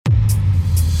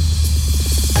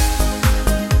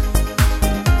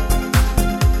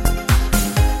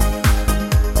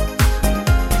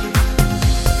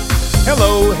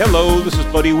Hello, this is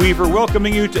Buddy Weaver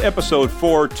welcoming you to episode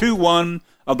 421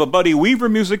 of the Buddy Weaver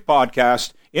Music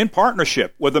Podcast in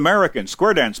partnership with American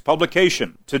Square Dance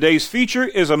Publication. Today's feature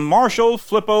is a Marshall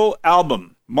Flippo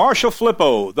album. Marshall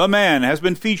Flippo, the man, has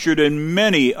been featured in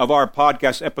many of our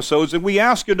podcast episodes, and we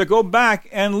ask you to go back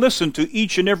and listen to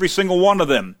each and every single one of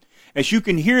them, as you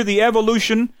can hear the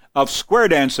evolution of square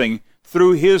dancing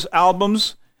through his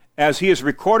albums as he is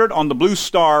recorded on the Blue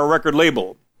Star record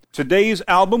label. Today's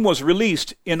album was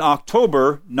released in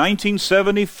October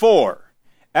 1974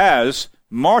 as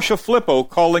Marshall Flippo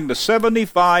calling the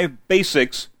 75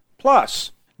 Basics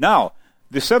Plus. Now,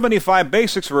 the 75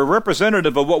 Basics were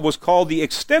representative of what was called the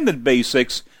extended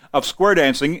basics of square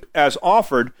dancing as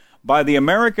offered by the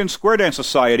American Square Dance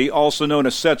Society, also known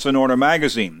as Sets in Order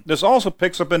magazine. This also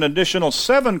picks up an additional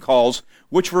 7 calls,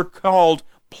 which were called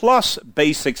Plus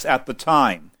Basics at the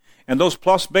time. And those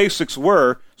Plus Basics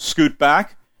were Scoot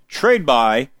Back, Trade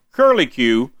By, Curly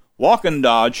Q, Walk and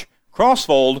Dodge,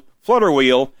 Crossfold, Flutter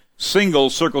Wheel, Single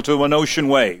Circle to an Ocean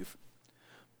Wave.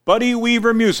 Buddy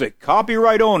Weaver Music,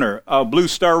 copyright owner of Blue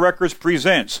Star Records,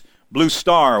 presents Blue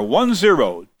Star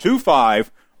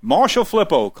 1025, Marshall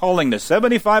Flippo calling the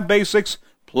 75 Basics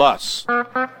Plus. Now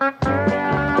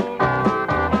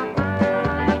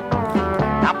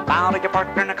bow to your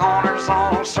partner in the corner,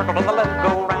 so circle to the left,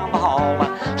 go around the hall.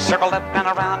 Circle left and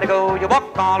around you go, you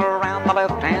walk all around the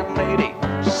left-hand lady.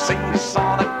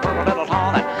 See-saw that pretty little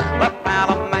tall, that left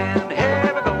out man.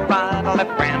 Here we go, right to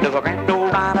left, grand over grand, go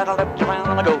right to left,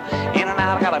 around I go. In and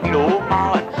out, I gotta meet old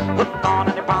Marlin. Hook on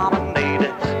in your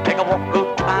promenade. Take a walk,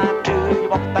 go to my two. You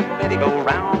walk that lady, go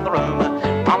round the room.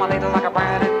 Promenade like a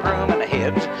bride and groom, and the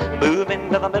heads move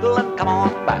into the middle and come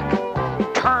on back.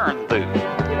 Turn through.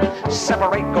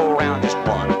 Separate, go around just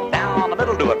one. Down the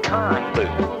middle, do a turn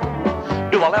through.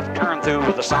 Do a left turn through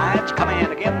with the sides. Come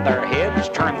in again, their heads.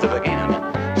 Turn through again.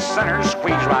 Center,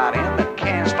 squeeze right in. Then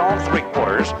cast on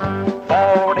 3/4.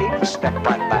 Forward 8, step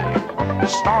right back.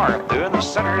 Star through in the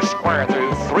center, square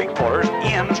through. 3/4,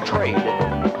 ends trade.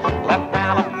 Left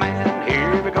out man.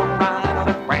 Here we go, right on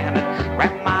the Brandon.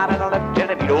 Grandma to the left,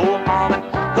 Jenny, beat old Marvin.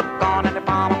 Hook on in the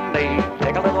promenade.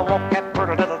 Take a little walk at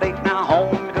pretty little date. Now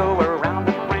home you go around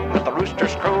the ring with the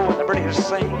roosters crow and the birdies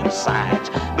sing sides.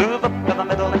 Move up to the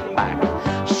middle and back.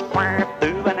 Square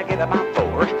through and give it my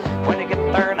 4. When you get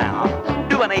there now,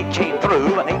 do an 8-chain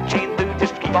through, an 8-chain through,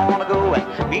 just keep on going.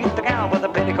 Meet the gal with the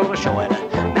petticoat showing.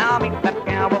 Now meet that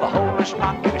gal with a hole in a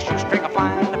stock and a shoestring a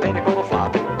flying, the petticoat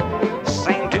flopping.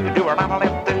 Same to do a right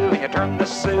left through, and you turn the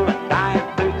Sue and dive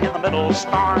through in the middle,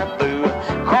 star through,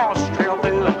 cross trail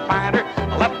through and find her.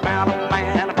 Left out of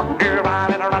man, a here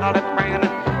right and a right left Brandon.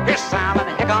 Here's Simon,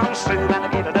 here comes Sue, and I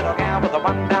get a little gal with a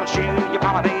run-down shoe. You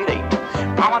promenade 8,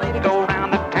 promenade to go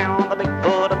around the town, the big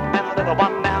foot up and a little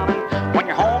one down. And when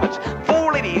you're home, it's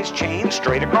 4 ladies chained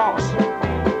straight across.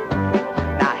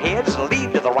 Now heads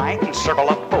lead to the right and circle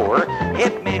up 4.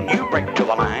 Head men, you break to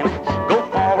the line. Go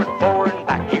forward and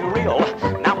back, you reel.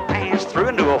 Now pass through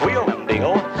and do a wheel and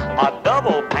deal. A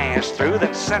double pass through,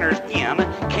 then centers in.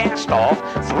 Cast off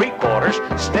 3/4,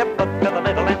 step up to the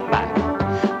middle and back.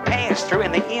 Pass through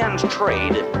and the ends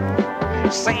trade.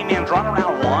 Same ends run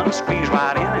around 1, squeeze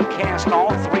right in and cast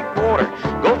off 3/4.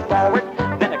 Go forward,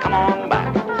 then come on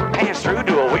back. Pass through,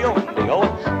 do a wheel and deal.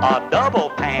 A double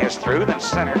pass through, then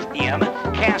centers in.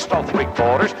 Cast off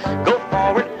 3/4. Go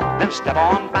forward, then step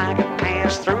on back and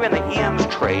pass through and the ends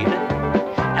trade.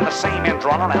 And the same ends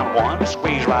run around 1,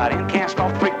 squeeze right in, cast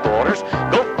off 3/4.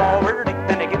 Go forward,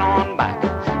 then you get on back.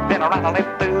 Then a right and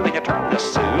left through and you turn the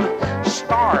Sue.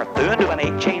 Star through and do an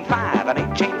 8-chain 5. An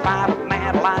 8-chain 5 of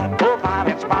mad light. Pull 5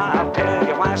 and spot. I'll tell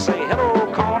you why. Say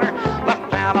hello, corner.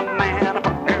 Left out a man. A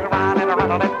partner right and a right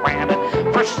and left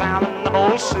Brandon. First sound in the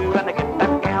old Sue. And to get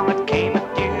that gal that came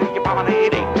with you, you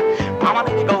promenade 8.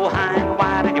 Promenade you go high and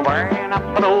wide and you're wearing up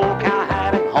an old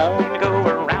cowhide. And home you go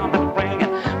around the ring.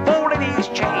 And 4 ladies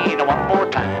chain one more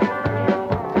time.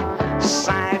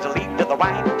 Sides lead to the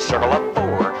right. Circle up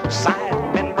 4. Side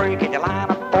then break and you line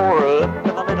up 4. Up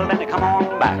to the middle and you come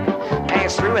on back.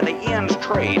 Pass through and the ends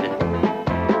trade.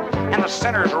 And the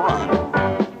centers run.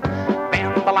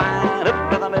 Bend the line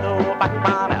up to the middle, back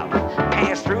right out.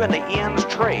 Pass through and the ends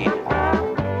trade.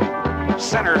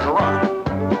 Centers run.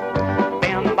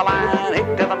 Bend the line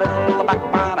up to the middle, back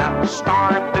right out.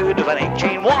 Star through to an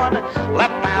 8-chain 1.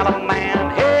 Left out of man.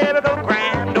 Head to go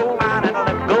grand, go right and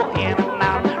left, go in and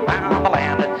out round the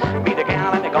land. Meet a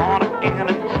gal and you're gone again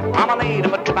and promenade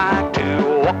him to back to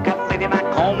walk that lady back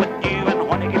home with you. And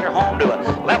when you get your home, do it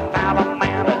left out of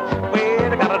man.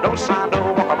 Wait, I got a door sign to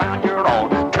walk around your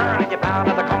own. Turn and you bow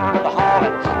to the corner of the hall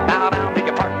and bow down to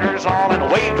your partners all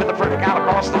and wave to the pretty gal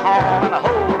across the hall and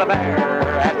hold a bear.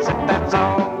 That's it, that's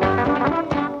all.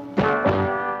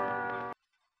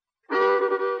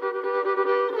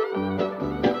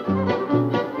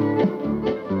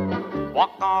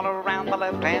 walk all around the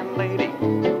left-hand lady.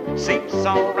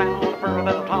 Seesaw around for a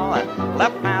little tall.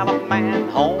 Left Alaman,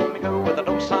 home you go with a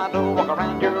do-side-do, walk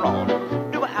around your own.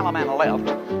 Do a Alaman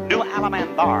left, do a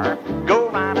Alaman bar. Go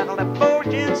right and left,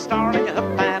 fortune star, and you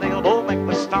hook that elbow, make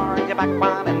the star, and you back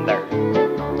right in there.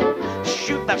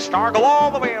 Shoot that star, go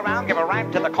all the way around, give a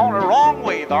right to the corner, wrong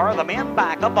way there. The men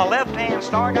back up, a left-hand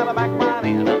star, got a back right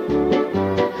in.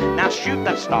 Now shoot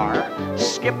that star,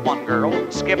 skip one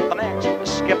girl, skip the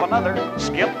next, skip another,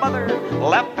 skip mother,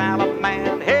 left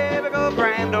Alaman, here we go,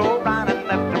 grand old right and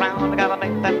left around. Gotta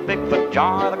make that Bigfoot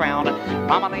jar the ground,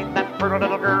 promenade that pretty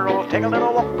little girl, take a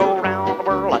little walk, go around the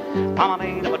world,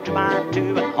 promenade of a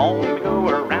 2x2, and home we go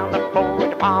around the floor,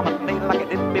 and you promenade like it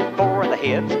did before, the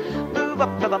heads move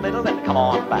up to the middle and come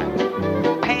on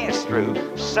back. Pass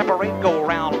through, separate, go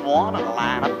around one and a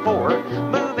line of four,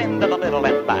 move into the middle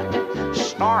and back.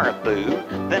 Star through,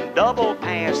 then double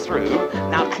pass through.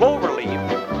 Now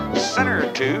cloverleaf,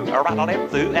 center two, a right or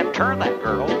left through, and turn that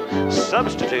girl.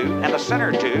 Substitute, and the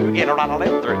center two, get a right or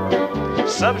left through.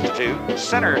 Substitute,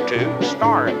 center two,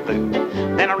 star through.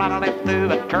 Then a right or left through,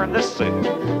 and turn this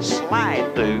through.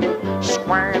 Slide through,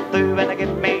 square through, and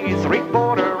get me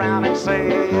 3/4 around and say,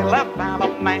 left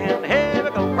Alaman, here we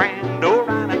go, grand, go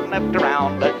right and left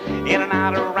around. In and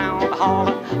out around the hall,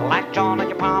 like John and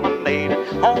your promenade.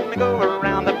 Home you go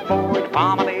around the board,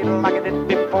 promenade like I did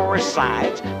before.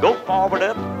 Sides, go forward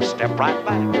up, step right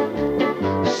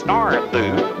back. Star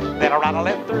through, then a right or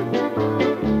left through.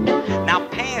 Now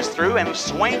pass through and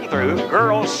swing through.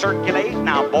 Girls circulate,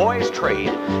 now boys trade,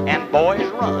 and boys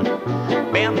run.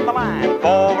 Bend the line,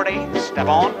 forward 8, step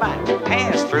on back.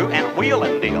 Pass through and wheel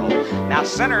and deal. Now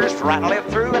centers right or left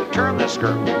through and turn this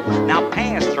girl. Now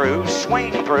pass through,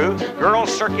 swing through.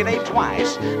 Girls circulate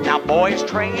twice. Now boys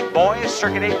trade, boys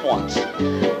circulate once.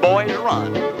 Boys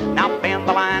run. Now bend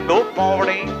the line, go forward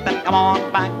 8, then come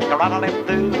on back. Right or left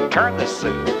through, turn this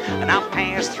suit. And now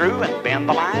pass through and bend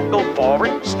the line, go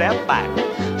forward, step back.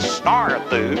 Star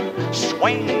through,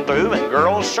 swing through, and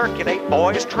girls circulate,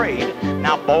 boys trade.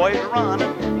 Now boys run,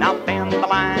 now bend the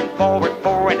line, forward,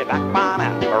 and back by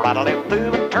now. Right or left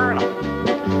through and turn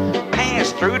them.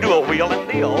 Pass through, do a wheel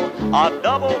and deal. A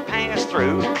double pass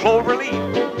through, clover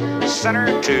leaf.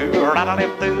 Center two, right or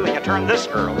left through, and you turn this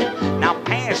girl. Now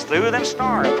pass through, then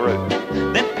star through.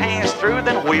 Then pass through,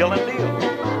 then wheel and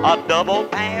deal. A double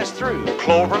pass through,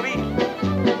 clover leaf.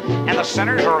 And the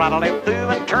center's right or left through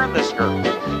and turn this girl.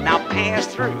 Now pass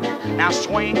through, now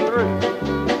swing through.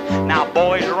 Now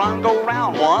boys run, go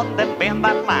round one, then bend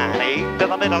that line, 8 to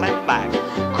the middle and back.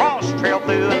 Cross trail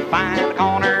through and find the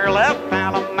corner, left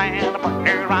Alaman, a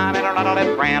partner right and a right or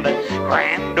left grand.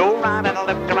 Grand, oh right and a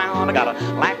left around. I got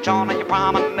a latch on and you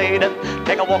promenade it.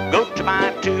 Take a walk, go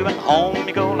 2x2, and home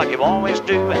you go like you always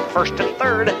do. And first and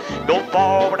third, go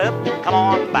forward up, come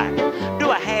on back.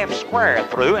 Do a half square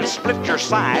through and split your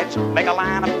sides. Make a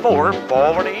line of 4,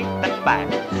 forward 8, then back.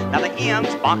 Now the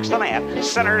ends box the mat,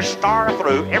 center star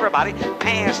through. Everybody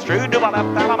pass through, do a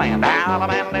left Alaman,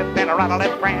 Alaman left and a right or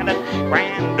left grand.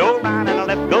 Grand, oh right and a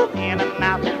left, go in and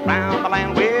out, round the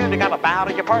land. Well, you gotta bow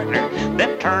to your partner,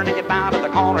 then turn and you bow to the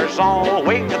corners all.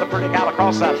 Wait to the pretty gal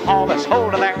across that hall, that's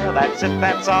hold her there, that's it,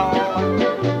 that's all.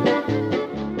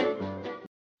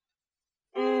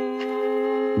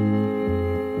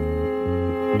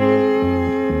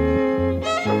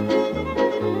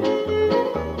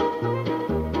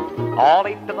 All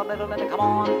 8 to the middle and come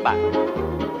on back.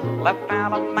 Left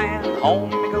Alaman,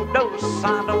 home you go,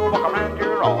 do-side-do, walk around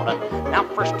your own. Now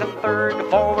first and third,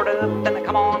 forward up, then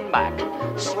come on back.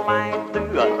 Slide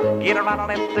through, get a right or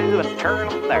left through, and turn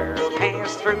them there.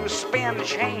 Pass through, spin,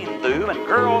 chain through, and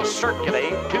girls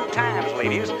circulate 2 times,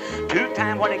 ladies. 2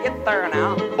 times when you get there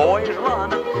now, boys run.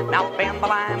 Now bend the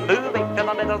line, move 8 to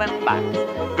the middle and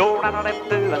back. Go right or left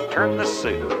through and turn the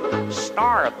suit.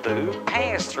 Star through,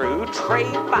 pass through,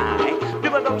 trade by.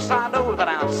 Do a do-side-do, then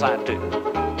outside too.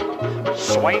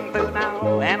 Swing through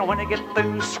now, and when you get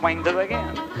through, swing through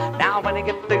again. Now when you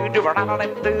get through, do a right or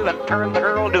left through, and turn the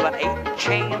girl, do an 8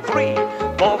 chain 3.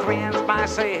 Pull 3 ends by,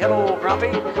 say hello,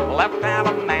 grumpy. Left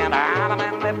Alaman,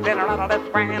 Alaman, left and a right or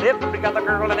left grand. Every got the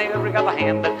girl and every got the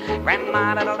hand. Grand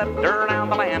night and a left her around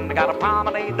the land. Got a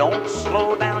promenade, don't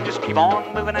slow down, just keep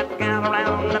on moving that gal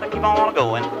around, and keep on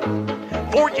going.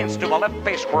 4 gents to a left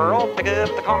face squirrel, pick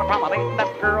up the corner, promenade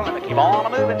that girl, and keep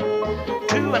on moving.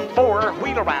 2 and 4,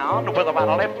 wheel around with a right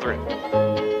or left through.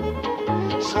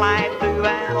 Slide through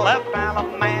and left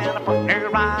Alabama, partner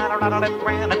right or left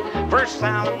Brandon. First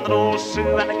out in the old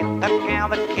Sioux, and to get that gal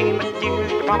that came with you,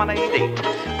 you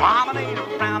promenade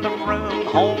around the room.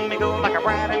 Home you go like a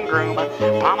bride and groom.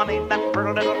 Promenade that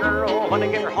pretty little girl. When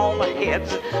you get her home, the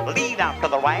heads lead out to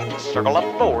the right, circle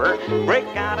up four, break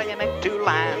out and you make two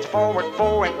lines, forward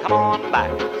four and come on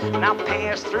back. Now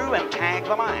pass through and tag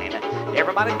the line.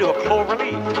 Everybody do a clover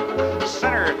leaf.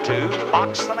 Center two,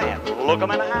 box the net, look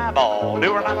 'em in the eyeball,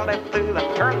 do her right left through,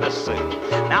 then turn the suit.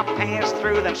 Now pass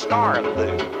through, then star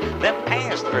through, then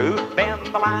pass through, bend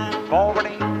the line, forward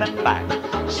and then back.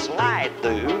 Slide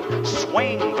through,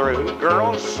 swing through,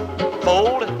 girls,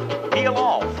 fold, peel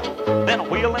off, then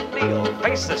wheel and deal,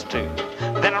 face this two.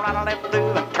 Then right and left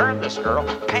through and turn this girl,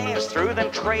 pass through,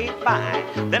 then trade by,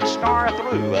 then star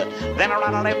through, then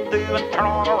right and left through and turn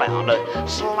on around,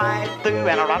 slide through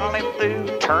and right and left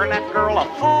through, turn that girl a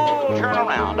full turn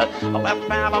around. Left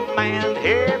Alabama,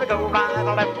 here we go, right and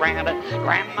left Brandon,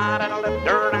 grandma and left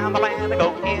her down the land,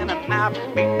 go in and out,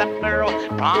 beat that girl,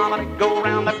 promenade, go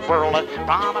around that whirl,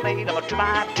 promenade of a 2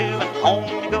 by 2, and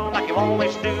home you go like you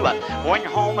always do. When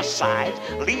you're home aside,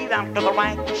 lead out to the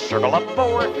right, circle up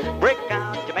forward, break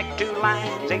out, you make two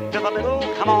lines, 8 to the middle,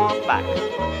 come on back.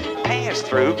 Pass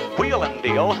through, wheel and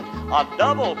deal, a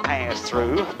double pass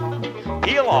through,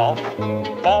 peel off,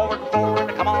 forward,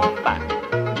 forward, come on back.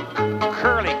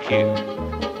 Curly cue,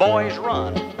 boys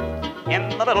run, in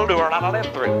the middle, do a right and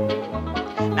left through.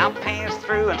 Now pass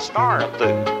through and star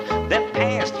through, then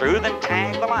pass through, then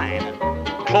tag the line,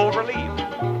 clover leaf.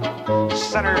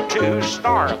 Center two,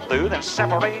 star through, then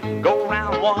separate, go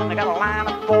round one, they got a line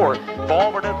of four,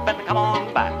 forward up and come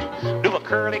on back. Do a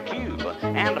curly cube,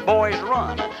 and the boys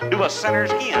run, do a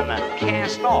centers in,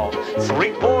 cast off,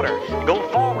 3/4, go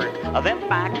forward, then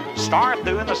back, star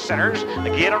through in the centers,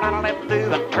 get around and left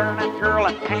through, and turn that girl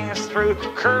and pass through,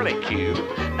 curly cube.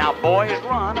 Now boys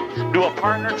run, do a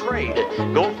partner trade,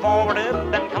 go forward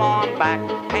up, then come on back,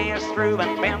 pass through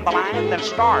and bend the line, then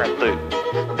star through,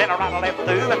 then around and left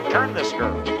through, and turn this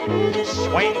girl,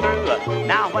 swing through,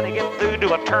 now when you get through,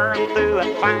 do a turn through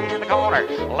and find the corner,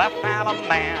 left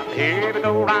Alabama, here we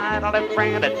go, right and left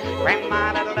Brandon,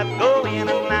 grandma and left, go in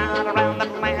and out around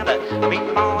that land,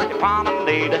 beat on your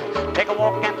promenade, take a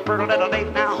walk and pretty little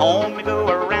date, now home you go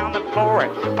around the floor,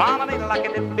 promenade like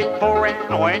I did before,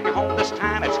 and when you're home this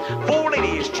time, it's 4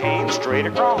 ladies chained straight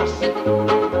across,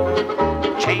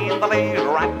 chain the ladies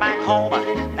right back home,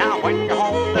 now when you're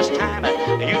home this time,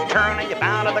 you turn and you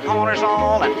bow to the corners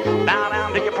all, and bow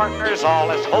down to your partners all,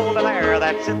 let's hold it there,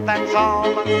 that's it, that's all.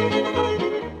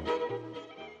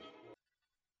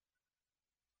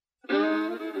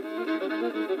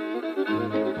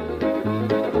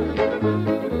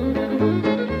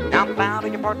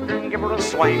 Partner and give her a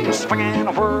swing, swing and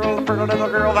a whirl, the pretty little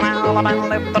girl, then Alabama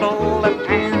left the old left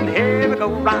hand, here we go,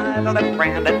 right and left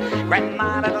Brandon,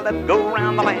 grandma and left, go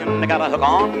round the land, they got a hook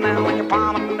on now in your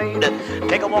promenade,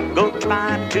 take a walk, go 2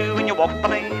 by 2, and you walk the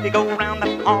lady, go round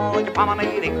that hall, in your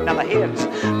promenade, now the heads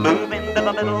move into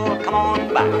the middle, come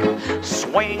on back,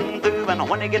 swing through, and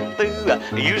when you get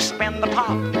through, you spin the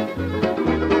top.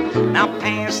 Now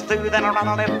pass through, then around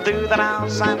and left through that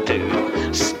outside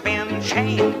too. Spin,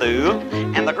 chain through,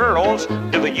 and the girls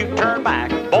do a U-turn back.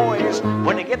 Boys,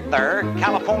 when you get there,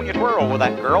 California twirl with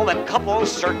that girl, then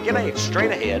couples circulate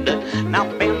straight ahead. Now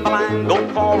bend the line, go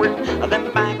forward,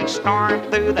 then back,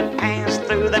 start through, then pass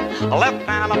through, then left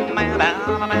Alabama,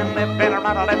 down and left, and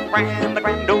right, left Brand, the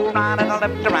grand old right and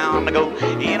left around to go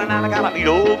in and out. I gotta beat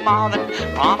old ma, then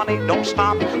promenade, don't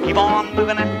stop, keep on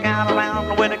moving that gal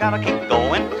around, where they gotta keep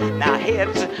going. Now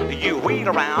heads, you wheel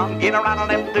around, get around and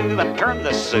left through, and turn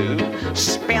the Sioux,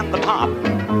 spin the top.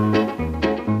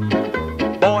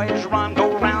 Boys run,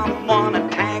 go round one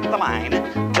and tag the line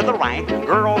to the right.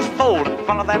 Girls fold in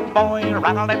front of that boy,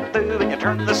 right and left through, and you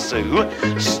turn the Sioux,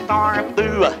 start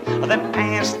through, then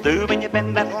pass through, and you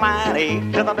bend that line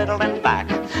 8 to the middle and back.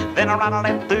 Then around and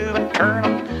left through and turn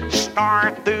them,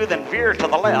 start through, then veer to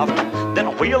the left,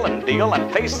 then wheel and deal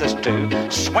and face this two,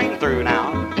 swing through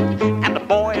now. And the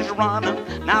boys run,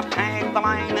 now tag the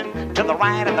line to the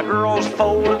right, and the girls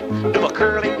fold, do a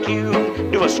curly cue,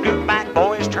 do a scoop back,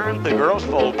 boys turn through, girls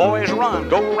fold, boys run,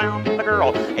 go round the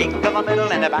girl, 8 to the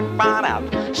middle and the back right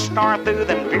out, start through,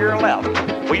 then veer left,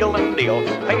 wheel and deal,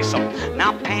 face them,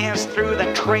 now pass through,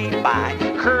 then trade by,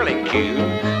 curly cue,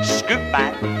 scoop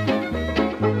back,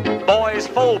 boys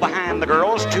fold behind the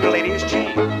girls, 2 ladies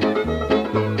chain.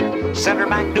 Center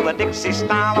back, do a Dixie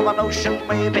style of an ocean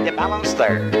wave, and you balance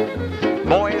there.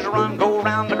 Boys run, go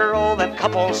round the girl, then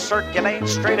couples circulate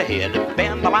straight ahead.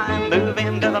 Bend the line, move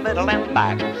into the middle and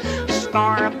back.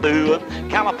 start through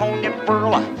California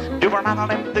twirl. Do a right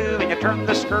left through and you turn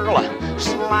this girl.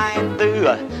 Slide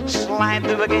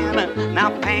through again.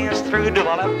 Now pass through to the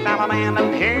left Alabama.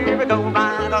 And here we go,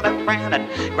 right to left Brandon.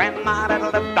 Grandma to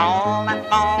the left all night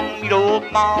long. Meet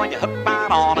old ma and you hook right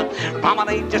on it.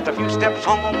 Promenade just a few steps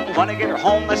home. When I get her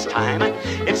home this time,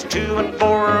 it's 2 and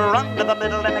 4. Run to the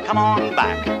middle and come on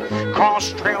back.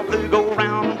 Cross trail through, go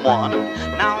round 1.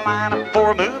 Now line up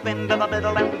 4, move into the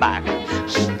middle and back.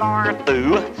 Start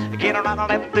through, get her right on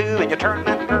left through, and you turn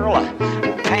that girl.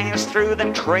 Pass through,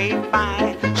 then trade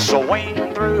by,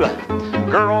 swing through.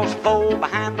 Girls fold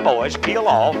behind the boys, peel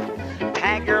off.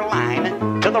 Tag your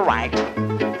line to the right.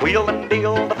 Wheel and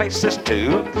deal the faces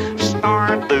too.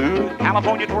 Start through,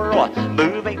 California twirl.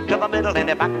 Move 8 to the middle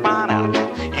and back right out.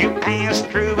 You pass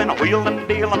through and wheel and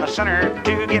deal in the center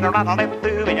to get her right on left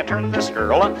through, and you turn this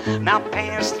girl. Now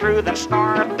pass through, then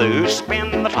start through,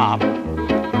 spin the top.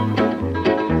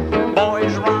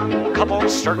 Boys run,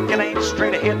 couples circulate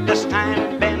straight ahead this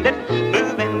time. Bend it,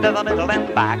 move into the middle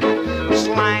and back.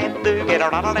 Slide through, get her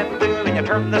right on left through, and you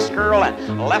turn this girl.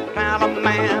 Left out of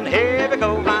man, here we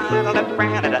go, right to left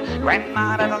Granddad.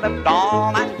 Grandma to the left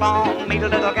all night long. Meet a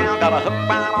little gal, got a hook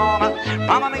right on her.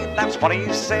 Promenade, that's what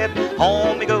he said.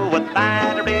 Home you go with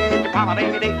that red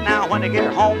promenade. Now when you get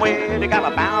her home with, you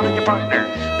gotta bow to your partner.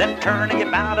 Then turn and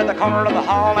get bow to the corner of the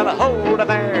hall and hold her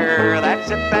there. That's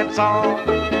it, that's all.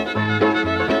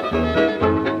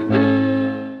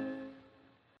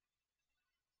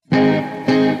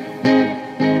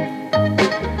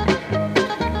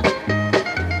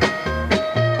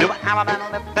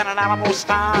 Alamo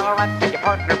style, right to your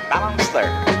partner, balance there.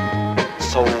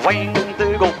 Swing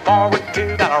through, go forward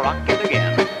two, gotta rock it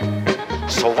again.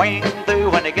 Swing through,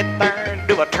 when you get there,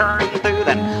 do a turn through,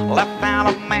 then left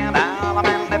Alabama,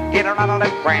 left, get her out of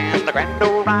left, the grand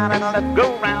old right and left,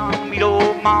 go round, meet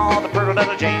old ma, the pretty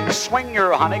little Jane, swing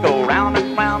your honey, go round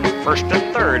and round, first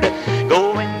and third,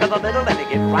 go into the middle and you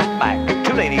get right back.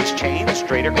 2 ladies chain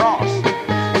straight across.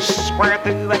 Square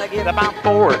through and I get about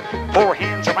 4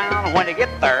 hands around. When you get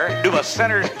there, do a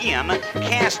centers in,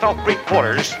 cast off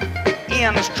 3/4,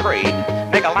 ends trade,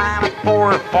 make a line of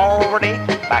 4, forward 8,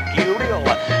 back you reel.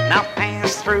 Now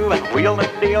pass through and wheel and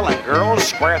deal, and girls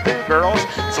square through girls,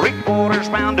 3/4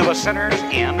 round, do a centers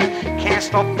in,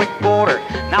 cast off 3/4.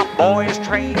 Now boys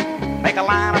trade, make a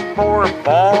line of 4,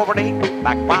 forward 8,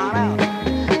 back right out.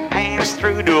 Pass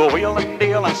through, do a wheel and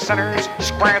deal, and centers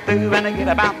square through, and I get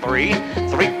about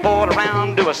 3/4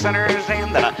 around, do a centers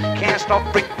in, then a cast off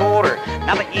 3/4.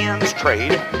 Now the ends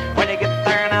trade. When you get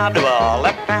there, now do a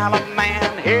left Alabama.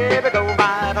 Here we go,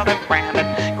 right on left Brandon.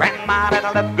 Grandma to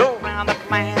the left, go round the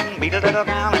man. Meet a little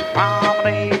gal and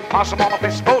promenade. Possum on a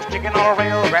fish post, chicken on a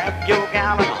rail. Grab your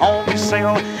gal and home you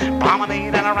sail.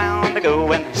 Promenade and around to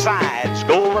go, and sides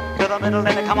go up to the middle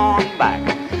and come on back.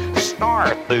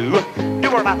 Start through, do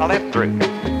a right left through.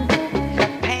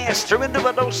 Pass through into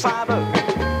a do-side-o.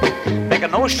 Make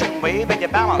an ocean wave and you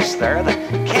balance there.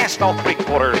 Then cast all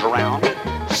 3/4 around.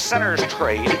 Centers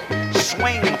trade,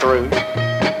 swing through.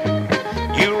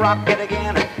 You rock it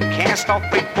again and cast off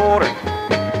 3/4.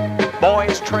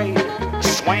 Boys trade,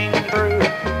 swing through.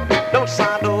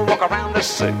 Do-side-o, walk around the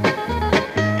suit.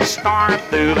 Start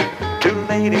through, 2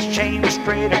 ladies chain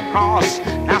straight across.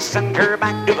 Now send her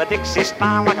back to a Dixie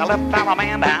style like a left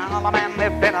Alabama. Alabama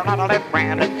left and a right left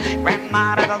Brandon.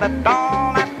 Grandma to the left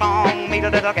all night long. Meet a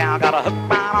little gal, got a hook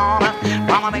right on her.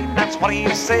 Promenade, that's what he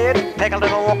said. Take a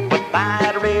little walk with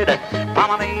that red.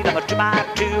 Promenade of a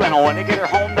 2x2, and when you get her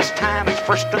home this time, it's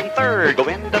first and third. Go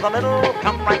into the middle,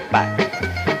 come right back.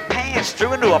 Pass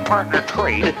through into a partner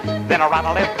trade, then a right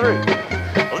or left through.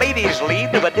 Ladies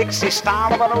lead to a Dixie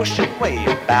style of an ocean wave.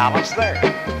 Balance there.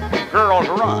 Girls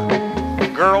run.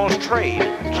 Girls trade.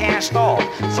 Cast off.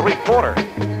 3/4.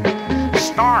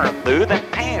 Start through, then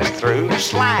pass through.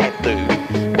 Slide through.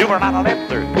 Do a right or left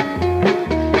through.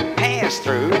 Pass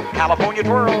through. California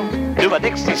twirl. Do a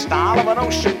Dixie style of an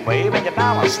ocean wave, and you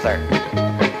balance there.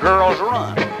 Girls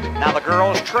run. Now the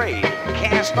girls trade.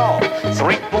 Cast off.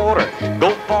 3/4.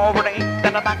 Go forward 8,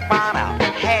 then a back right out.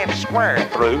 Half square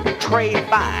through. Trade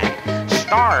by.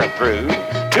 Star through.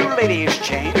 2 ladies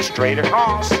chain straight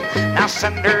across. Now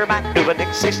send her back to a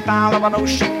Dixie style of an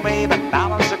ocean wave and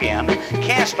balance again.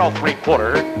 Cast off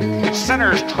 3/4.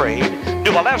 Centers trade.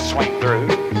 Do a left swing through.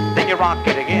 Then you rock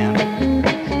it again.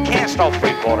 Cast off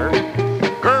 3/4.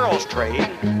 Girls trade.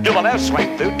 Do a left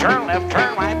swing through. Turn left,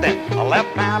 turn right, then a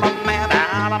left Alabama,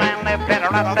 Alabama left and a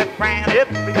right left grand.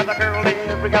 Every other girl,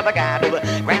 every other guy. Do a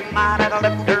grandma to the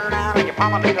left, turn out, and you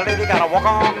promenade a lady, gotta walk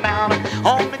on down.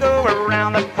 Home to go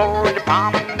around the floor, and you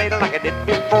promenade like I did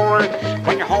before.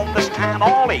 When you're home this time,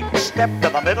 all 8 step to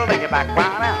the middle and you back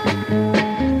right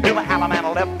out. Do a hallam and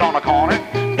a left on a corner.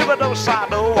 Do a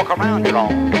do-side-do, walk around your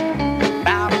own.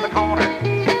 Bow to the corner,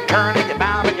 turn and you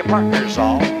bow to your partner's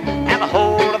all. And a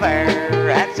hold of there,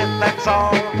 that's it, that's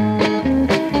all.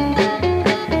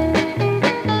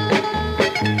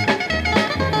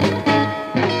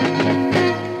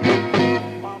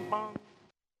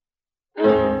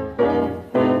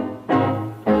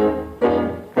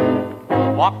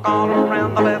 Walk all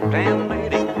around the left-hand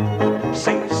lady.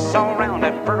 Seesaw around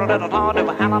that pretty little taw. Do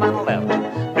a hallam and a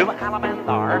left. Do a hallam and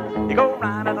there. You go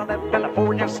right and a left and a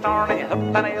forward, you star. And you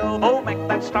hook that elbow, make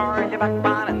that star. You back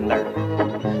right in there.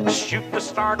 Shoot the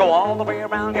star, go all the way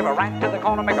around. Give a right to the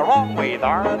corner, make a wrong way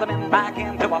there. Then back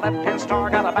into a left-hand star.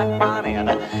 Got a back right in.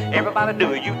 Everybody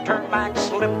do a U-turn back,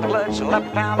 slip the clutch,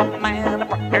 left hallam man.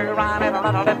 Partner right and a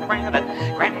right, a left grand.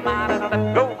 Grand right and a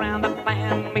left, go round the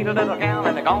band. Meet a little gal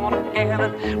and they're gone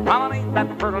again. Promenade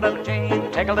that pretty little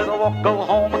Jane. Take a little walk, go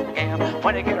home again.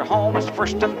 When you get her home, it's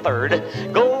first and third.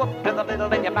 Go up to the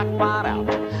middle and you back right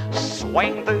out.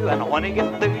 Swing through, and when you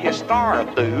get through, you star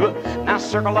through. Now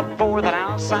circle up for that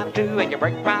outside too, and you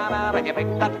break right out and you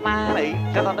make that line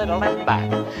 8 to the middle and back.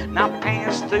 Now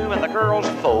pass through and the girls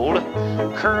fold.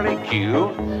 Curly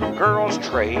Q, girls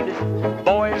trade.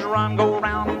 Boys run, go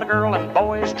round the girl, and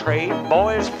boys trade.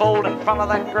 Boys fold in front of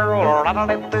that girl, right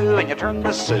left through, and you turn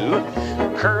the Sioux.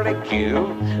 Curly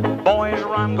Q, boys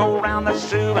run, go round the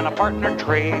Sioux, and a partner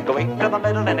trade. Go 8 to the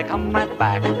middle and they come right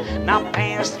back. Now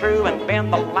pass through and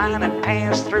bend the line and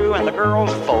pass through, and the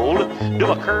girls fold.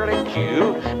 Do a curly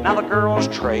Q, now the girls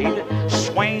trade.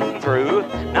 Swing through,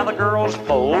 now the girls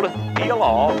fold. Peel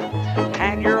off,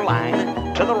 tag your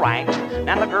line to the right,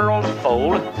 now the girls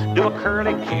fold. Do a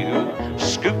curly Q,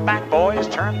 scoot back, boys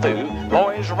turn through.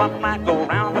 Boys run right, go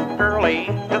round the curly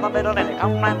to the middle and they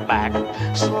come right back.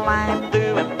 Slide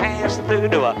through and pass through.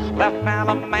 Do a left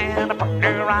hallam man, a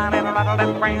partner right and a right, a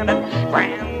left grand, and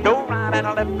grand go right and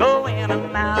a left, go in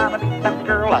and out and beat that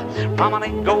girl.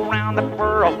 Promenade, go round the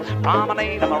world.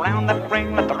 Promenade them around that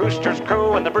ring. Let the roosters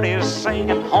crow and the birdies sing,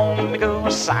 and home we go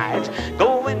sides.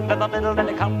 Go into the middle and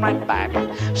they come right back.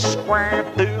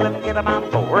 Square through and get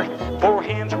about 4. 4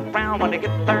 hands around when they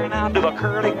get there now. Do a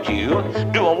curly Q,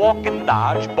 do a walk and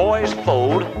dodge. Boys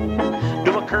fold,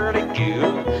 do a curly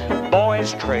Q.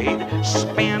 Boys trade,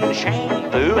 spin,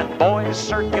 chain through, and boys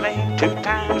circulate 2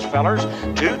 times, fellers.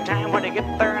 2 times when they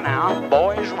get there now.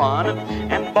 Boys run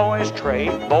and boys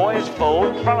trade. Boys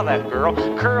fold in front of that girl.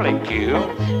 Curly Q,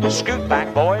 scoot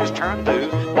back, boys turn through.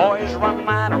 Boys run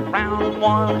right around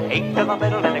 1, 8 to the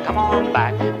middle, and they come on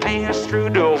back. Pass through,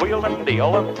 do a wheel and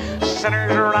deal.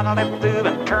 Centers right on left through,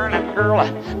 then turn that girl.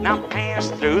 Now pass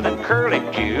through, then curly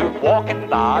Q, walk and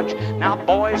dodge. Now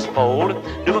boys fold,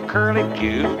 do a curly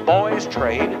Q. Boys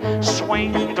trade,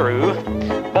 swing through.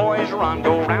 Boys run,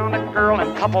 go round that girl,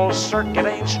 and couples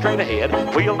circulate straight ahead.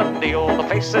 Wheel and deal, the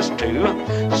faces too.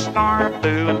 Snarl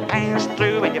through and pass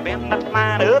through, and you bend that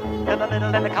line up to the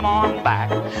middle, and they come on back.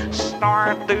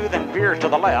 Snarl through, then veer to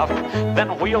the left,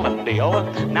 then wheel and deal.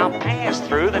 Now pass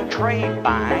through, then trade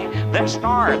by, then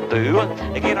snarl through.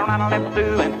 You get around and left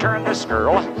through and turn this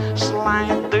girl.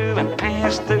 Slide through and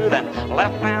pass through, then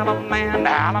left hand a man,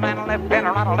 down and left and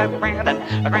right and left grand,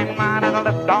 and a grand line and a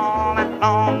left on and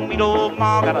on. Meat old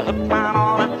ma got a hook line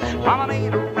on it.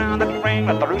 Promenade around the ring,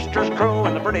 let the roosters crow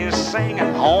and the birdies sing,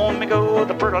 and home we go,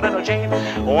 the pretty little Jane.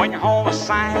 When you're home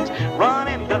asides, run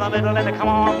into the middle and come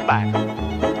on back.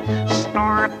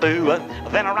 Start through,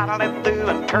 then a right and left through,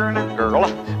 and turn that girl.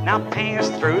 Now pass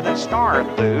through, then start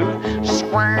through.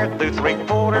 Square through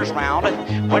 3/4 round.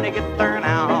 When you get there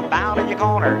now, bow to your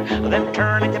corner. Then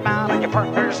turn and you bow to your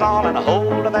partner's all, and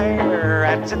hold her there.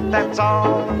 That's it, that's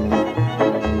all.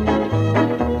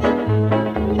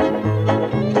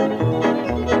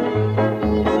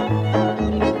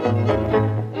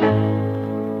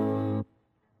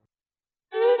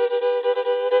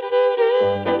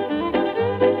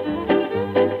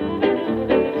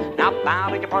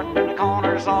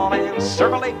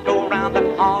 Circle 8, go around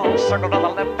the hall. Circle to the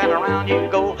left and around you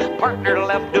go. Partner to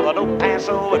left, do a no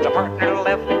paso. It's a partner to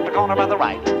left, the corner by the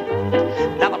right.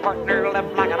 Now the partner to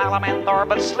left like an Allemandor,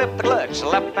 but slip the clutch,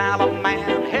 left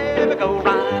Allemand. Here we go,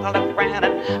 right, left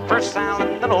granite. First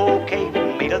Allen, then okay.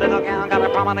 Meet a little gal, got a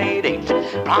promenade 8.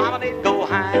 Promenade, go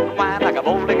high and wide like a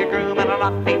bow-legged groom and a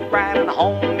rock deep bride. And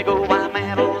home you go, why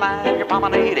man alive, you're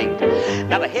promenading.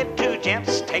 Now the head 2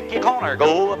 gents, take your corner.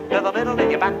 Go up to the middle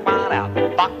and you back right out.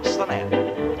 Box the net.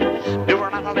 Do a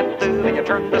right and left through and you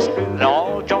turn the screw.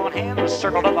 All join hands,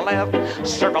 circle to the left.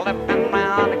 Circle left and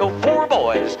round and go 4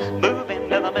 boys. Move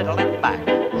into the middle and back.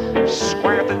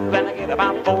 Square through and get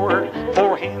about 4.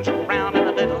 4 hands around in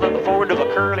the middle of the 4. Do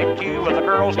a curly Q with the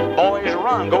girls. Boys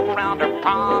run, go around her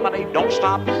promenade, don't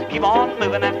stop, keep on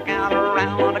moving that gal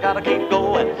around, I gotta keep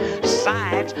going.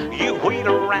 Sides, you wheel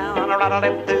around, right a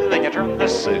left through, and you turn the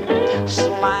suit,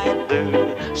 slide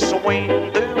through,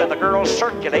 swing through, and the girls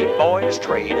circulate, boys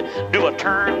trade, do a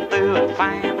turn through and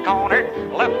find the corner,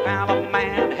 left out a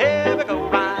man, here we go,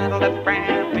 right a left,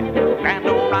 grand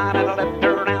old right and a left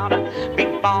around,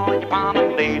 beat ball and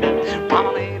you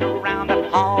promenade around the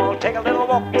hall, take a little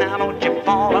walk now, don't you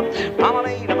fall,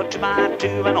 promenade them a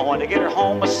 2x2, and on to get her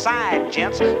home aside,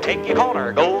 gents, take your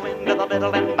corner, go into the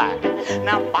middle and back,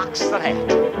 now box that hat,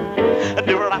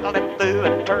 do her like a left through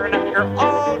and turn it, girl,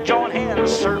 all join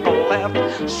hands, circle left,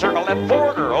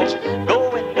 4 girls,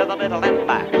 go into the middle and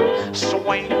back,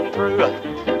 swing through,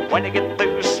 when you get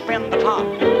through, spin the top,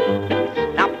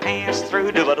 now pass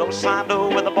through, do a do-side-do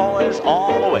with the boys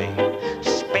all the way,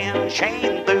 spin,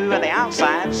 chain through, and the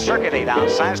outside, circulate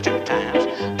outsides 2 times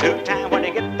when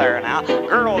you get there now,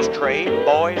 girls trade,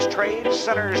 boys trade,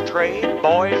 sinners trade,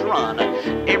 boys run,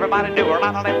 everybody do a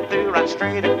right left through, right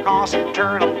straight across, and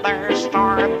turn up there,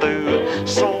 start through,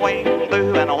 swing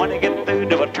through, and when you get through,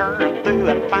 do a turn through,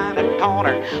 and find a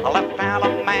corner, a left out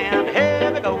a man,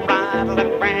 here we go, right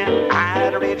left grand,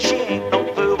 eyed red, she ain't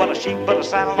no fool, but she put a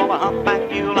saddle on a humpback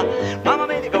mule, mama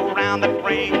made you go around the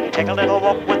ring, take a little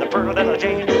walk with the pretty little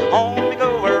Jane, home we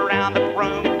go around the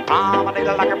room, promenade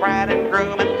like a bride and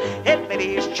groom, and head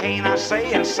ladies chain, I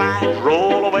say, inside,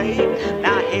 roll away,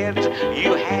 now heads,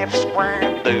 you half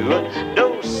square through,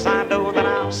 do side, do that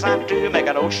outside too, make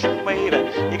an ocean wave,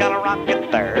 you gotta rock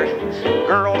it there,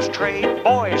 girls trade,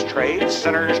 boys trade,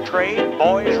 sinners trade,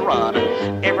 boys run,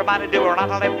 everybody do a right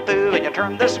left through, and you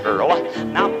turn this girl,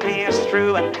 now pass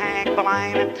through and tag the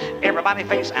line, everybody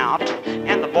face out,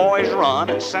 and the boys run,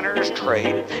 and sinners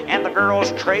trade, and the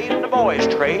girls trade, and the boys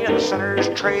trade, and the sinners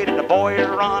trade, and the boys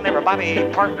run, everybody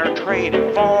partner trade,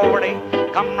 and forwarding,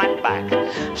 come right back,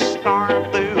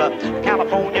 start through,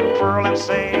 California twirl and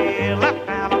say, left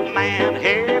out a man,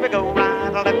 here we go,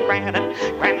 right a left grand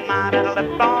right and a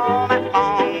left all night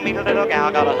long, meet a little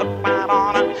gal, got a hook right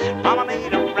on her,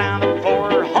 promenade around the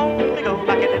floor, home we go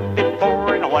like it did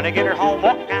before, and when I get her home,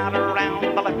 walk out around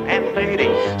the left-hand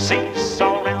lady,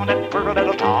 seesaw around that pretty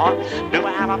little tar, do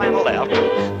a half and a left,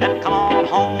 then come on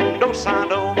home, do side,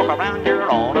 do walk around your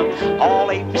own,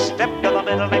 all 8, step to the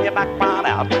middle and you back right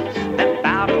out, then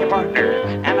bow to your partner,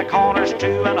 and the corners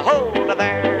too, and hold her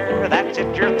there, that's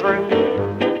it, you're through.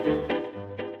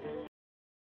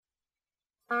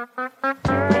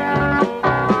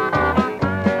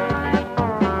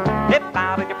 Dip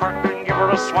out of your partner and give her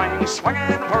a swing, swing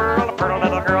and whirl, a pretty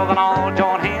little girl, then all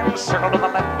join hands, circle to the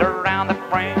left, around the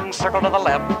ring, circle to the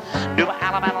left, do a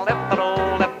Alabama left, that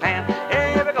old left hand,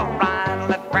 here we go, right,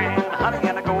 left grand, honey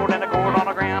and a gourd on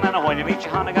the ground, and when you meet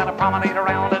your honey, gotta promenade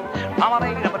around it,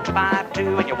 promenade up a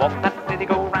 2x2, and you walk that lady,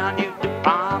 go around, you do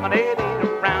promenade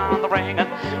around the ring,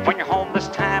 and when you're home this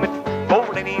time, it's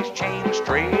 4 ladies chain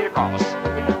straight across.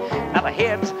 Now the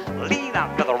heads lead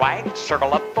out to the right,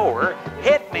 circle up 4,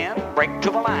 head men break to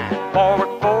the line,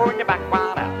 forward 4, and you back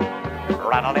right out,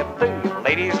 right on left through,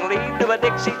 ladies lead to a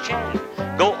Dixie chain,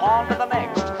 go on to the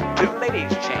next, 2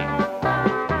 ladies chain,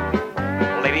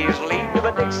 ladies lead to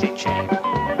a Dixie chain,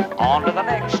 on to the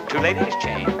next, 2 ladies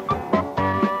chain,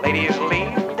 ladies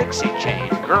lead Dixie chain,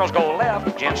 girls go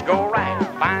left, gents go right,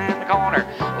 find the corner,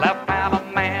 left out a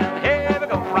man, here we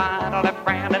go, right a left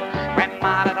grand right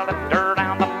and a left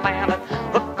around the land,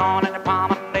 hook on in the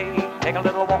promenade, take a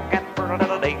little walk and for a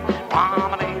little date,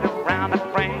 promenade around the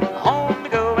ring, home we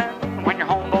go, and when you're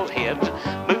home those heads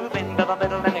move into the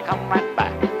middle and you come right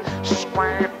back,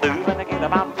 square through and again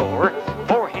about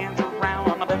 4 hands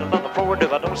around the middle of the floor,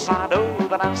 do a do side, do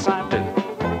that outside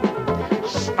too,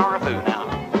 star through now,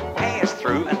 pass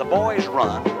through and the boys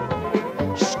run,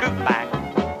 scoot back,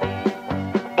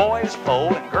 boys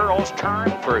fold and girls turn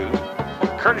through,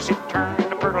 courtesy turn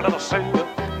to pretty little Sue,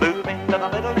 move into the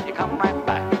middle and you come right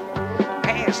back,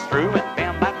 pass through and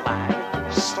bend that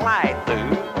line, slide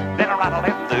through, then a right a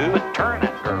left through and turn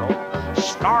that girl,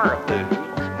 star through,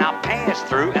 now pass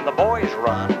through and the boys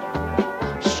run,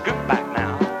 scoot back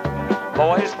now,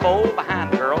 boys fold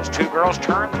behind girls, 2 girls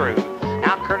turn through,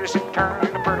 now courtesy turn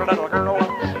to pretty little girl,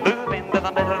 move into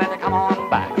the middle and you come on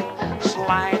back,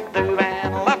 slide through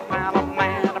and left out a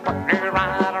man, a partner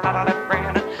right a left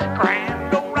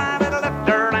grand, go right and a left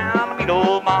around, meet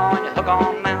old ma and you hook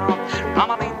on now,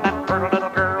 promenade that pretty little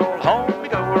girl, home we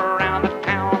go around the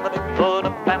town, the big foot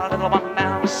up and a little one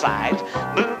down the sides,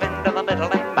 move into the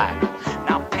middle and back,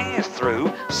 now pass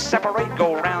through, separate,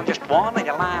 go around just 1 and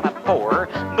you line up 4,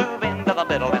 move into the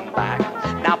middle and back,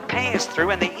 now pass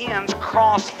through and the ends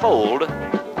cross fold,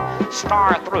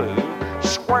 star through,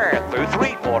 Square through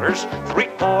 3/4,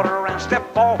 3/4 and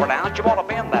step forward out. You want to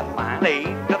bend that line,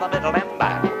 8 to the middle and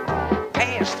back.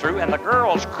 Pass through and the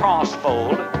girls cross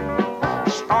fold.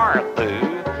 Start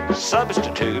through,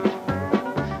 substitute.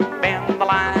 Bend the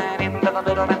line into the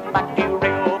middle and back. You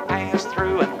reel, pass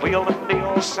through and wheel and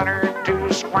deal. Center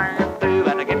to square through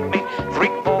and get me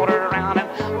 3/4 round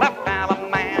and left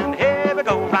Allemande. Here we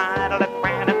go, right to left,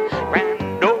 Brandon.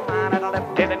 Grando, right to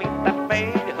left, till you meet that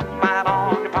fade. Hook right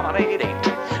on your promenade 8.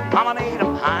 Promenade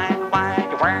 'em high and wide.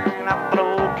 You're wearing up an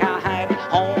old cowhide.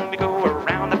 Home you go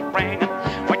around the ring.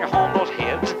 And when you're home, those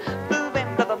heads move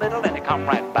into the middle and you come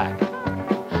right back.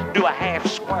 Do a half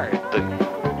square through,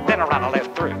 then a right to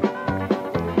left through.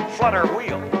 Flutter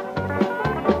wheel.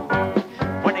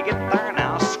 When you get there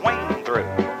now, swing through.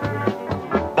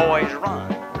 Boys run.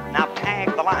 Now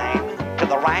tag the line to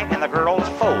the right and the girls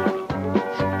fold.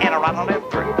 And a right to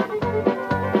left through.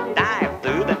 Dive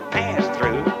through, then pass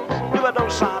through. Do a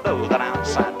do-side-do, then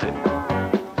outside too.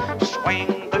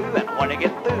 Swing through, and when you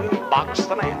get through, box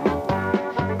the net.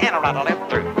 And a right to left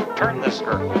through. Turn this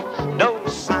girl.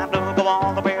 Do-side-do, go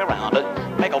all the way around it.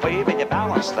 Make a wave and you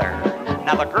balance there.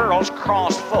 Now the girls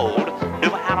cross fold. Do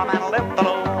a out and a left, the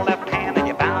low left hand, and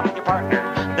you bow to your partner.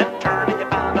 Then turn and you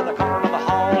bow to the corner of the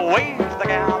hall. Wave to the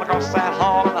gal across that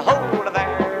hall and hold her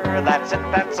there. That's it,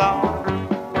 that's all.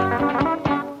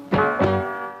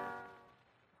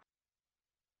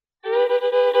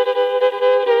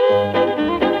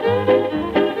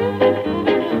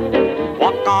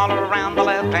 Walk all around the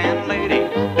left-hand lady.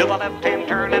 Do the left-hand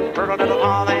turn and purtle little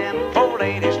paw, then 4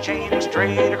 ladies chain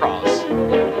straight across.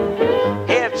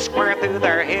 Head square through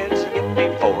their heads and get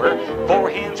me 4. 4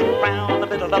 hands around the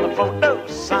middle of the floor. Do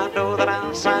side, do that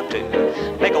outside too.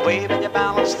 Make a wave and you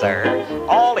balance there.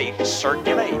 All 8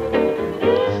 circulate.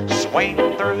 Swing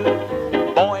through.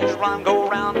 Boys run, go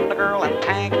round the girl and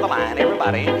tag the line.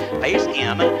 Everybody face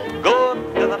in. Go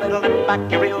to the middle and back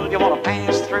you reel. You want to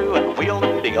pass through and wheel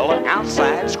and deal.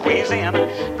 Outside, squeeze in.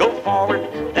 Go forward,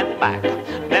 then back.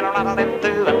 Then a right to left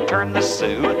through and turn the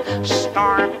Sioux.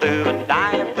 Start through and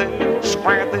dive through.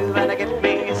 Square through and get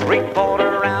me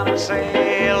 3/4 round and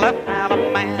say left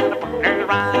Allemande.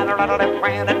 Partner right to left,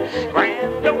 Brandon.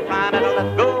 Grando, right to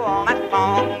left. Go all night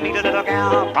long. Meet a little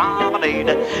gal. Promenade.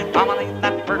 Promenade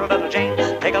that pretty little Jane.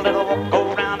 Take a little walk, go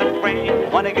round and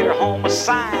bring. When you get her home,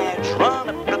 sides run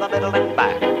up to the middle and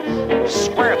back.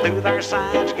 Square through their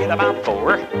sides, get about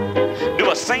 4. Do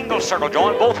a single circle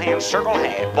join, both hands circle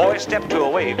half. Boys step 2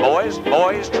 away, boys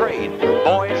trade.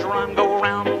 Boys run, go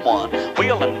round 1.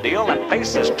 Wheel and deal and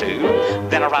faces 2.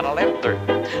 Then a right to left through.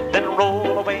 Then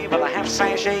roll away with a half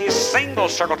sachet. Single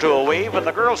circle 2 away with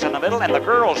the girls in the middle and the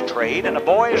girls trade. And the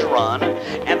boys run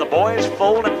and the boys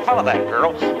fold in front of that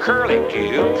girl. Curly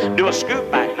cue. Do a scoop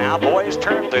back now, boys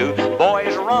turn through.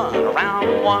 Boys run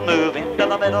around 1, move into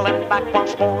the middle and back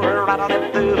once more. Right to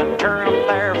left through and turn them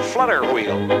there. Flutter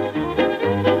wheel.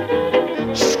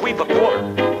 Sweep a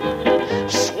 1/4.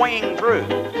 Swing through.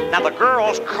 Now the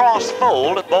girls cross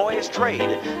fold, boys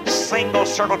trade. Single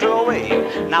circle 2 away.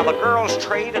 Now the girls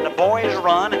trade and the boys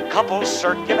run and couples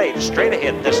circulate. Straight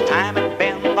ahead this time and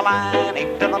bend the line.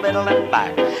 8 to the middle and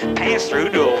back. Pass through,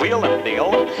 do a wheel and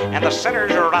deal. And the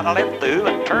centers are right to left through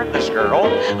and turn this girl.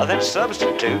 Then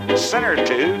substitute. Center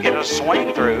 2, get a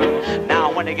swing through.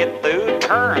 Now when you get through,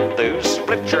 turn through.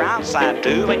 Split your outside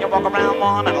 2 and you walk around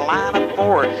 1 and line up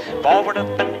 4. Forward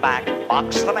up and back.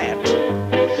 Box the net.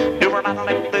 Do a right to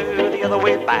left through, the other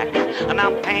way back. And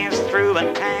now pass through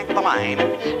and tag the line.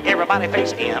 Everybody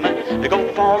face in. To go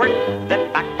forward,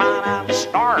 then back by out.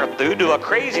 Start through, do a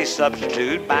crazy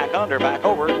substitute. Back under, back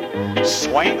over.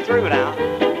 Swing through now.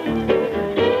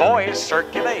 Boys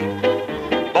circulate.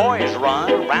 Boys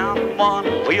run round 1.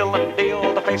 Wheel and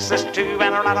deal to faces 2.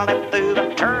 And a right to left through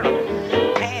and turn them.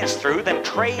 Pass through, then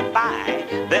trade by,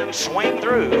 then swing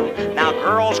through. Now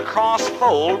girls cross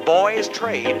fold, boys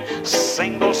trade.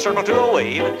 Single circle 2 a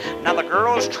wave. Now the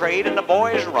girls trade and the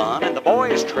boys run and the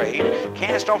boys trade.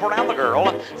 Cast over around the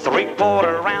girl,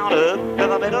 3/4 round up to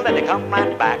the middle, then they come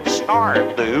right back.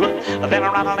 Start through, then a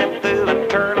right to left through, then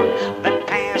turn them, then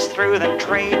pass through, then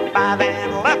trade by,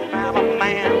 then left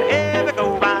Allemande. Here we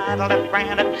go, right to left,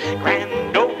 Brandon.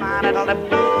 Grando, right to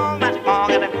left, all that's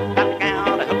falling and back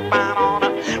out, hook right on.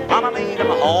 Promenade them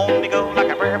home, you go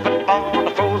like a barefoot ball on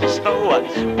the frozen snow.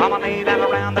 Promenade and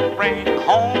around the ring,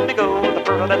 home you go, the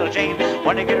pretty little Jane.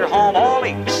 When you get her home, all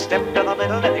 8 step to the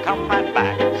middle and you come right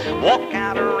back. Walk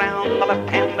out around the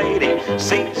left-hand lady,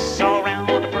 seesaw around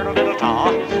the pretty little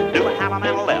taw. Do a half and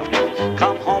a left,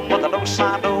 come home with a low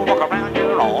side door, walk around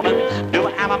your own. Do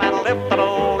a half and a left, the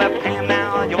left hand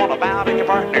now, you want to bow to your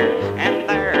partner, and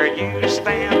there you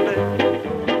stand.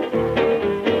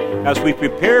 As we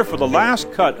prepare for the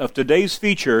last cut of today's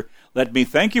feature, let me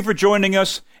thank you for joining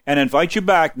us and invite you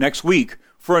back next week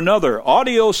for another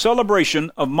audio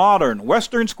celebration of modern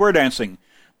Western square dancing.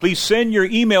 Please send your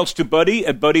emails to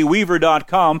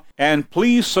buddy@buddyweaver.com, and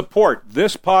please support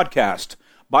this podcast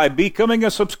by becoming a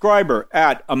subscriber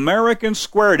at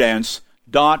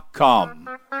americansquaredance.com.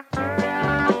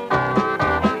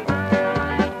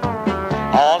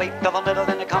 All eight to the middle,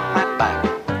 then you come right back.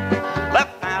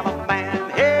 Left hand of man,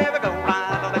 here we go,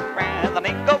 right to left hand. The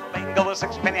bingo, bingo, a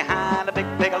sixpenny high, the big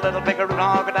pig, a little pig, a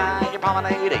crocodile. You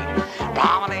promenade,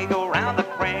 go round the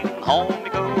ring. Home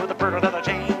you go with the pretty little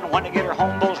chain. When you get her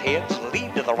home, those heads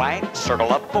lead to the right,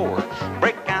 circle up forward.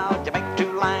 Break out, you make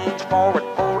two lines, forward,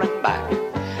 forward, and back.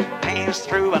 Pass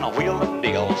through and a wheel and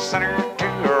deal. Center to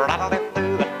right to left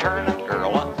through, then turn and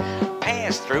girl.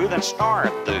 Pass through, then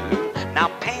start through. Now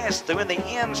pass through and the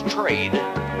ends trade.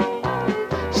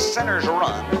 Centers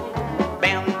run.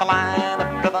 Bend the line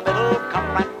up to the middle,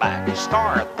 come right back.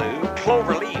 Start through,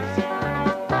 clover leaf.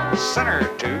 Center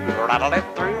to, right to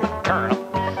left through, and turn.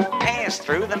 Pass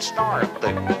through, then start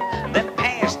through. Then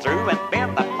pass through and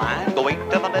bend that line. Go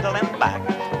 8 to the middle and back.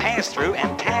 Pass through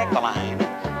and tag the line.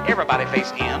 Everybody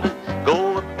face in.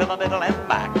 Go up to the middle and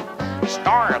back.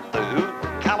 Start through,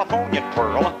 California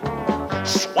twirl.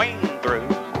 Swing through.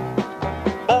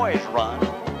 Boys run,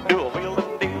 do a wheel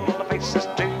and deal, the faces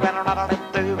two, and a right to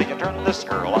left through, and you turn this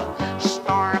girl.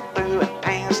 Start through and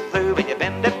pass through, and you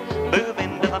bend it, move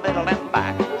into the middle and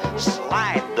back.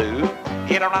 Slide through,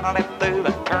 get a right to left through,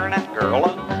 and turn that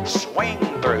girl. Swing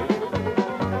through.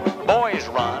 Boys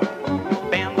run,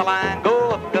 bend the line,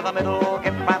 go up to the middle,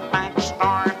 get right back.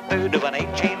 Start through, do an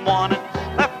 8-chain one.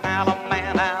 Left hand, a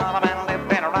man,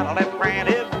 left hand, a right to left, grand.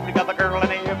 Every got the girl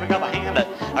and every got the hand. A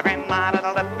grand line and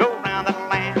a left, go round the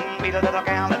land. Meet a little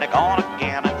gal and they're gone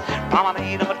again.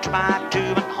 Promenade them a 2 by 2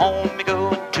 and home you go,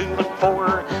 and 2 and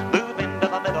 4. Move into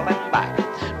the middle and back.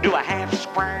 Do a half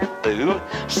square through,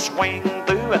 swing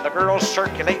through, and the girls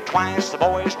circulate twice. The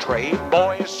boys trade,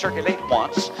 boys circulate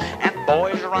once, and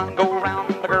boys run, go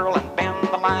round the girl and bend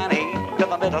the line 8 to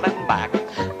the middle and back.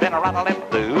 Then a right to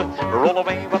left through, roll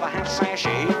away with a half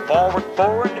sachet. Forward,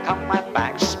 forward, come right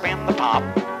back, spin the top.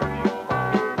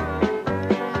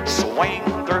 Swing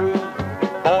through,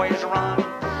 boys run,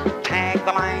 tag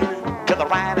the line to the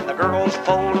right, and the girls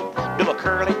fold, do a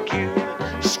curly cue,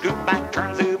 scoop back,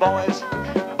 turn through, boys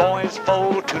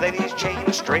fold, 2 ladies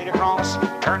chain, straight across,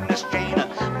 turn this chain,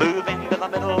 move into the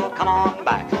middle, come on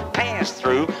back, pass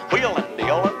through, wheel and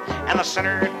deal, and the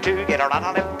center 2, get a right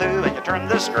to left through, and you turn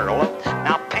this girl,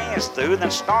 now pass through,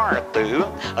 then start through,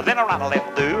 then a right to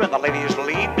left through, and the ladies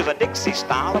lead to a Dixie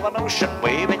style of an ocean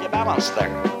wave, and you balance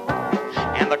there.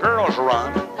 And the girls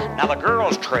run. Now the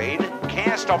girls trade,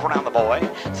 cast off around the boy,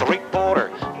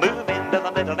 3/4, move into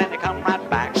the middle, and you come right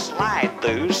back, slide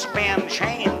through, spin,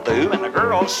 chain through, and the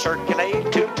girls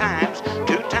circulate 2 times,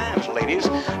 ladies.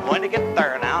 When you get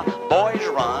there now, boys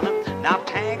run, now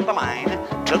tag the line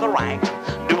to the right,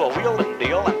 do a wheel and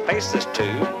deal, and face this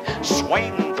 2,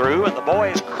 swing through, and the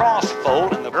boys cross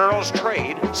fold, and the girls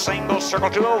trade, single circle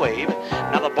to a wave.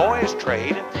 Now the boys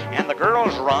trade, and the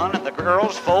girls run, and the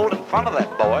girls fold in front of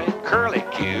that boy, curly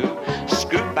cue,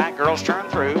 scoot back, girls turn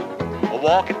through,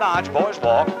 walk and dodge, boys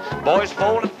walk, boys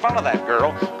fold in front of that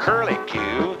girl, curly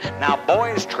cue. Now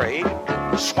boys trade,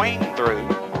 swing through,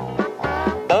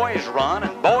 boys run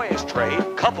and boys trade,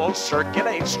 couples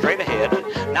circulate straight ahead.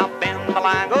 Now bend the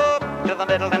line, go up to the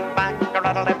middle and back,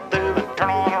 right to left through, and turn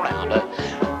on around.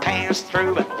 Pass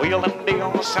through and wheel and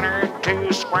deal, center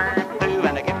 2, square through,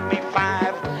 and give me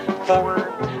 5,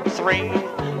 4, 3,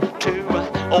 2,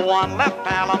 1. Left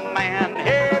hand, a man,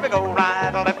 here we go,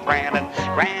 right to left, grand,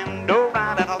 oh,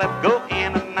 right and left, go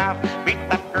in and out, beat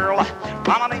that girl,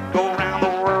 promenade, go round the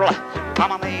world,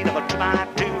 promenade of a 2 by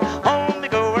 2, home you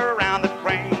go around the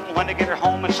ring. When you get her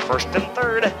home, it's 1st and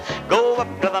 3rd, go up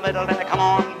to the middle and come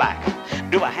on back,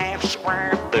 do a half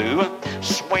square through,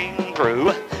 swing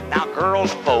through. Now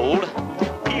girls fold,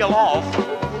 peel off,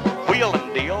 wheel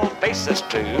and deal, faces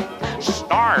 2,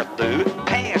 start through,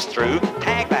 pass through,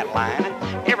 tag that line,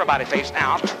 everybody face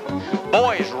out,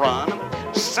 boys run,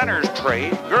 centers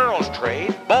trade, girls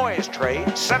trade, boys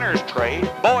trade, centers trade,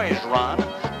 boys run,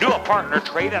 do a partner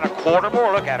trade and a quarter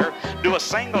more, look at her, do a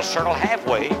single circle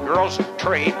halfway, girls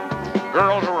trade,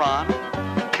 girls run,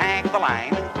 tag the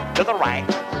line to the right,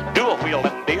 do a wheel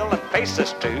and deal, and face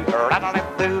this 2, right on it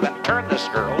through, and turn this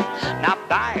girl, now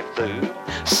dive through,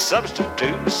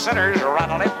 substitute, centers right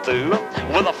on it through,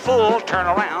 with a full turn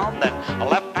around, then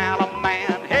left hand, a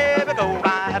man, here we go,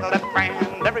 right, left, grand,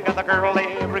 every other girl,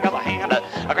 every other hand, a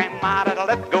grandma,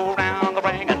 let go round the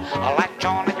ring, and a latch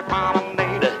on in your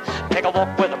promenade, take a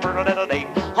walk with a pretty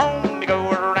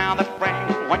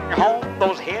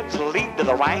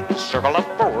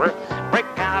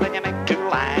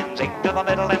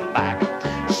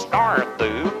start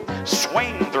through,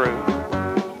 swing through.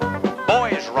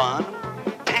 Boys run,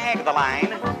 tag the line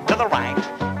to the right,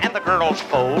 and the girls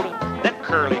fold, then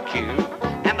curly cue,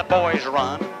 and the boys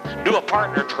run, do a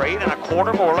partner trade and a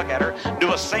quarter more, look at her,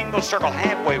 do a single circle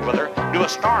halfway with her, do a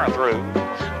star through,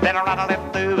 then a right and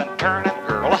left through and turn and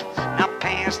girl. Now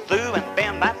pass through and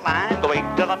bend that line, go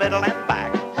 8 to the middle and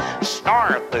back.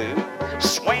 Star through,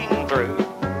 swing through.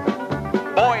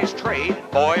 Boys trade,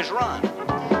 boys run.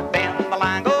 Bend the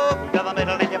line, go up to the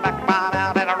middle and you back right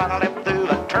out and a right and left through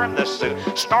and turn this through.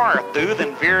 Star through,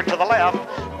 then veer to the left,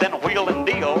 then wheel and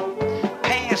deal.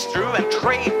 Pass through and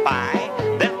trade by,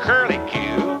 then curly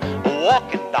cue.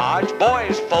 Walk and dodge,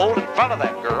 boys fold in front of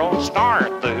that girl. Star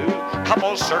through,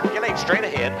 couples circulate straight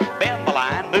ahead. Bend the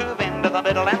line, move into the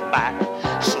middle and back.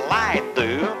 Slide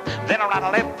through, then a right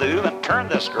and left through and turn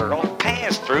this girl.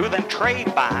 Pass through, then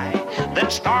trade by, then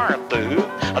star through,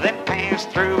 then pass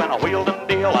through and a wheel and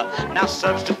deal. Now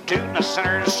substitute and a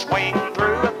center swing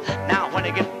through. Now when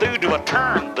you get through, do a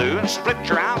turn through and split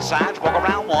your outsides. Walk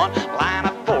around 1, line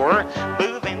up 4,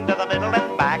 move into the middle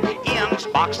and back. Ends,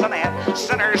 box the net,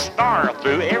 center star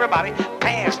through. Everybody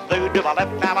pass through to the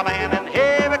left Alabama, and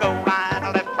here we go. Right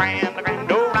and left, grand, the grand,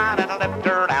 go right and left,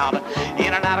 turn out.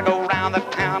 In and out, go round the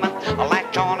town and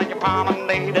latch on and you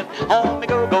promenade it. On you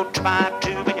go, go 2 by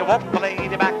 2, and you walk the lane.